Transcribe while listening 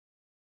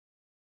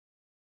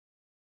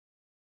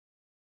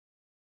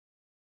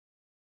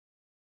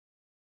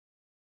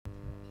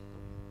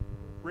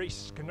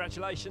Reece,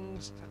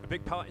 congratulations, a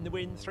big part in the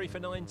win, 3 for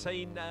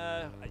 19.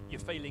 Your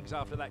feelings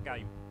after that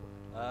game?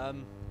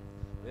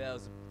 Yeah, it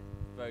was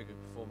a very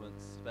good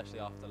performance, especially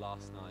after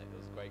last night. It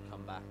was a great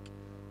comeback.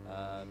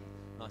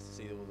 Nice to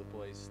see all the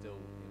boys still,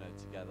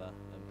 together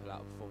and pull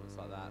out a performance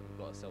like that. We've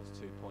got ourselves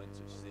 2 points,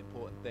 which is the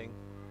important thing.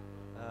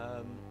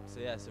 So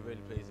yeah, it's a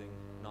really pleasing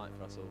night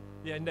for us all.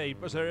 Yeah, indeed.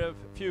 Was there a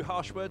few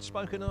harsh words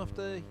spoken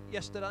after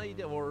yesterday,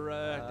 or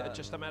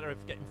just a matter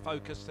of getting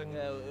focused? And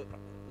yeah,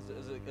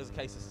 it was a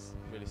case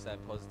of really staying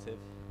positive.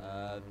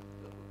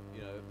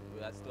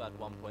 We still had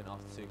 1 point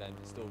after 2 games.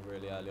 It's still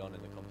really early on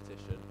in the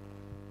competition.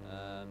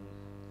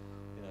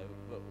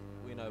 But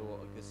we know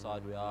what a good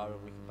side we are,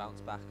 and we can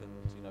bounce back and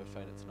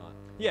shown it tonight.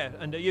 Yeah,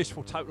 and a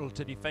useful total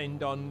to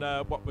defend on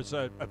what was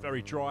a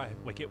very dry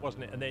wicket,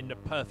 wasn't it? And then a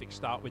perfect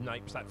start with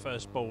Napes, that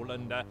first ball,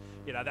 and that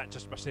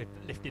just must have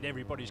lifted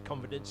everybody's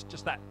confidence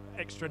just that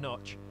extra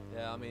notch.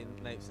 Yeah, I mean,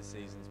 Napes this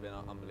season's been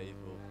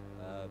unbelievable.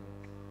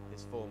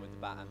 His form with the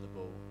bat and the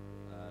ball,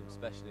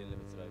 especially in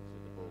limited overs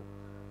with the ball,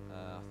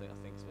 I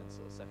think it's been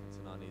sort of second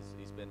to none.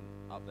 He's been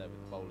up there with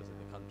the bowlers in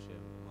the country,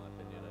 in my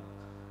opinion,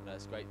 and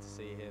it's great to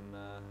see him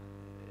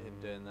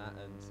doing that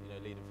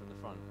and leading from the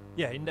front.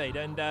 Yeah, indeed,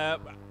 and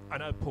I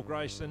know Paul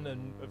Grayson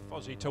and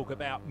Fozzie talk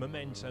about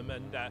momentum,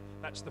 and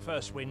that's the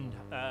first win,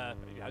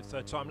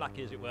 third time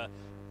lucky as it were.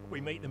 We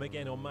meet them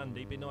again on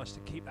Monday. It'd be nice to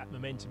keep that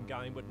momentum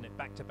going, wouldn't it?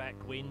 Back-to-back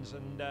wins,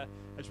 and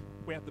as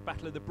we have the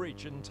Battle of the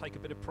Bridge and take a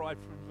bit of pride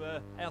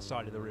from our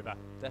side of the river.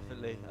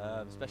 Definitely,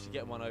 especially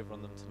getting one over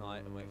on them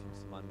tonight, and when it comes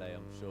to Monday,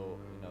 I'm sure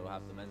we'll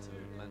have the mental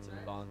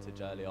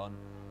advantage early on,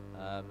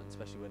 and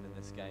especially winning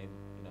this game.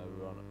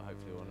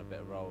 Hopefully we're on a bit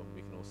of roll and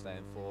we can all stay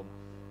in form,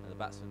 and the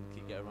batsmen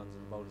keep getting runs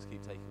and the bowlers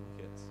keep taking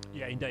wickets.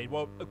 Yeah, indeed.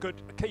 Well, a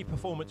key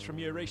performance from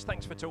you, Reece.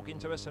 Thanks for talking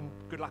to us, and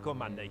good luck on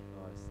Monday.